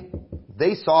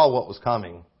they saw what was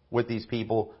coming with these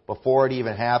people before it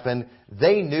even happened.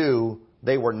 They knew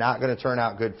they were not going to turn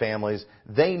out good families.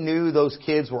 They knew those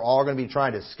kids were all going to be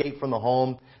trying to escape from the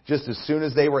home just as soon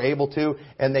as they were able to.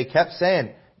 And they kept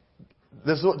saying,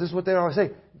 this is what they always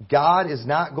say, God is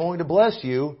not going to bless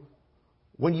you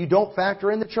when you don't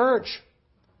factor in the church,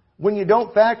 when you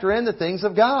don't factor in the things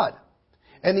of God.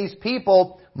 And these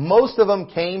people, most of them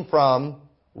came from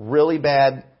really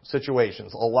bad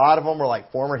situations. A lot of them were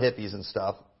like former hippies and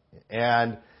stuff.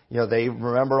 And, they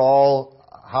remembered all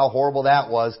how horrible that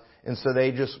was. And so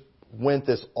they just went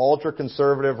this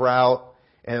ultra-conservative route.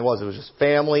 And it was just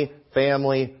family,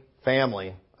 family,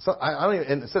 family. So I don't even,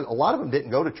 and it said a lot of them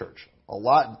didn't go to church. A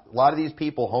lot of these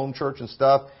people, home church and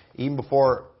stuff, even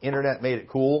before internet made it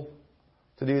cool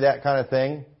to do that kind of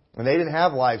thing. And they didn't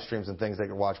have live streams and things they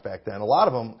could watch back then. You know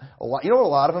what a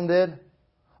lot of them did?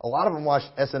 A lot of them watched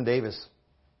S.M. Davis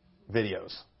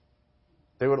videos.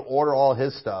 They would order all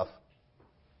his stuff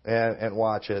and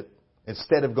watch it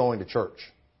instead of going to church.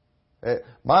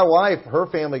 My wife, her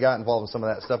family got involved in some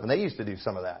of that stuff, and they used to do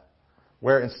some of that.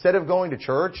 Where instead of going to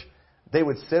church, they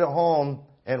would sit at home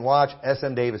and watch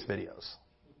S.M. Davis videos.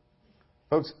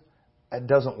 Folks, that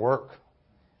doesn't work.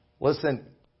 Listen,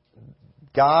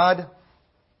 God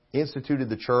instituted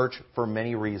the church for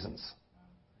many reasons.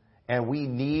 And we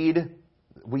need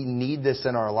this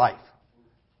in our life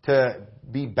to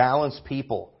be balanced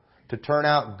people, to turn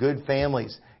out good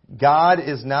families. God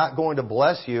is not going to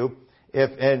bless you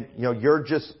if you're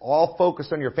just all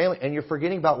focused on your family and you're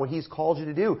forgetting about what He's called you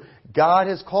to do. God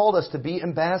has called us to be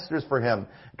ambassadors for Him.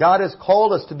 God has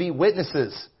called us to be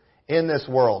witnesses in this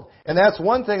world. And that's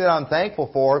one thing that I'm thankful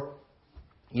for,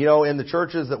 in the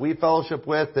churches that we fellowship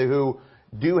with who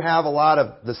do have a lot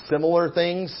of the similar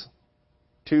things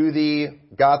to the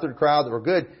Gothard crowd that were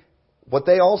good. What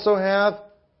they also have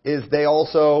is they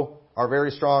also are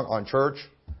very strong on church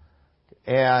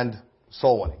and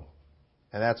soul winning.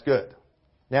 And that's good.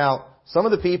 Now, some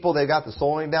of the people, they've got the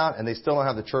soul winning down and they still don't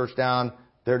have the church down.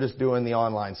 They're just doing the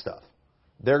online stuff.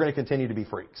 They're going to continue to be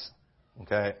freaks.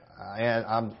 Okay? And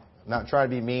I'm not trying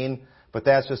to be mean, but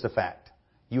that's just a fact.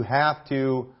 You have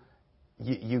to,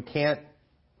 you can't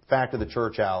factor the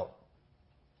church out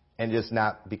and just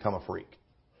not become a freak.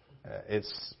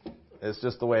 It's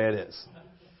just the way it is.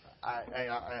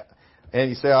 And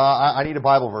you say, I need a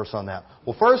Bible verse on that.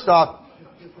 Well, first off,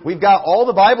 we've got all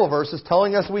the Bible verses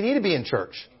telling us we need to be in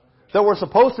church. That we're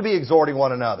supposed to be exhorting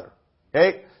one another.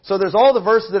 Okay? So there's all the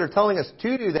verses that are telling us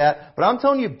to do that. But I'm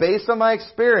telling you, based on my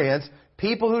experience,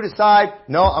 people who decide,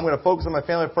 no, I'm going to focus on my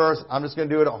family first, I'm just going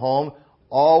to do it at home,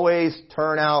 always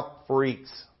turn out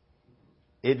freaks.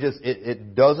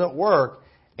 It doesn't work.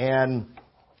 And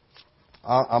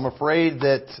I'm afraid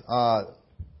that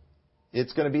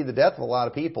it's going to be the death of a lot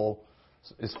of people,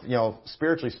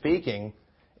 spiritually speaking,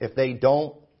 if they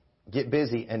don't get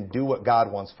busy and do what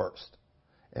God wants first.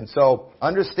 And so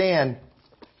understand,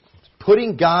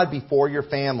 putting God before your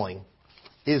family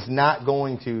is not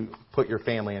going to put your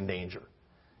family in danger.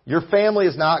 Your family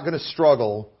is not going to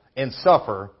struggle and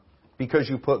suffer because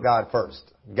you put God first.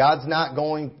 God's not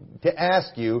going to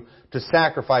ask you to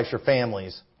sacrifice your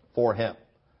families for Him.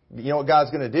 You know what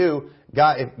God's going to do?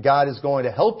 God is going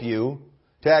to help you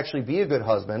to actually be a good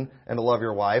husband and to love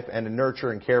your wife and to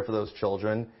nurture and care for those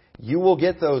children, you will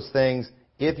get those things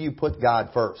if you put God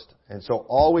first. And so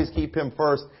always keep Him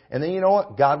first. And then you know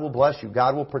what? God will bless you.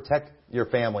 God will protect your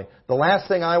family. The last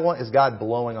thing I want is God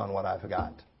blowing on what I've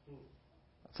got.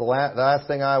 It's the last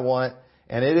thing I want.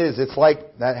 And it's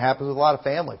like that happens with a lot of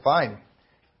family. Fine.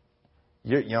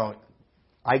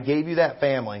 I gave you that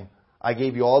family. I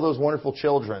gave you all those wonderful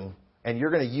children. And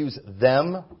you're going to use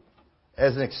them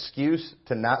as an excuse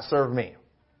to not serve me.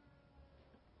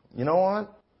 You know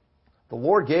what? The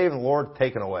Lord gave and the Lord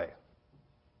taken away.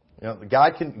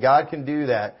 God can do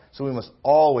that, so we must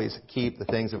always keep the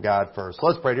things of God first. So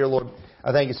let's pray. Dear Lord,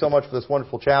 I thank you so much for this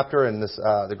wonderful chapter and this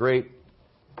the great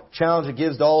challenge it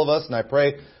gives to all of us. And I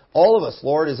pray all of us,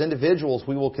 Lord, as individuals,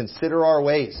 we will consider our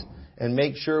ways and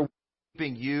make sure we're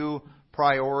keeping you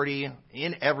priority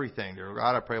in everything. Dear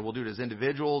God, I pray we'll do it as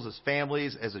individuals, as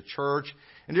families, as a church.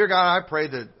 And dear God, I pray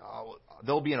that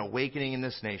there'll be an awakening in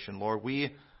this nation. Lord,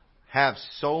 we have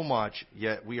so much,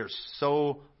 yet we are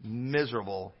so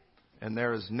miserable. And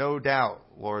there is no doubt,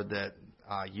 Lord, that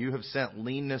you have sent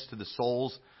leanness to the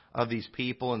souls of these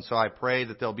people. And so I pray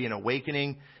that there'll be an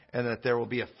awakening and that there will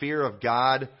be a fear of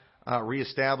God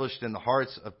reestablished in the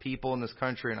hearts of people in this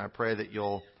country. And I pray that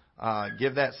you'll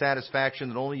give that satisfaction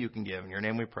that only you can give. In your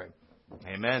name we pray.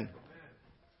 Amen.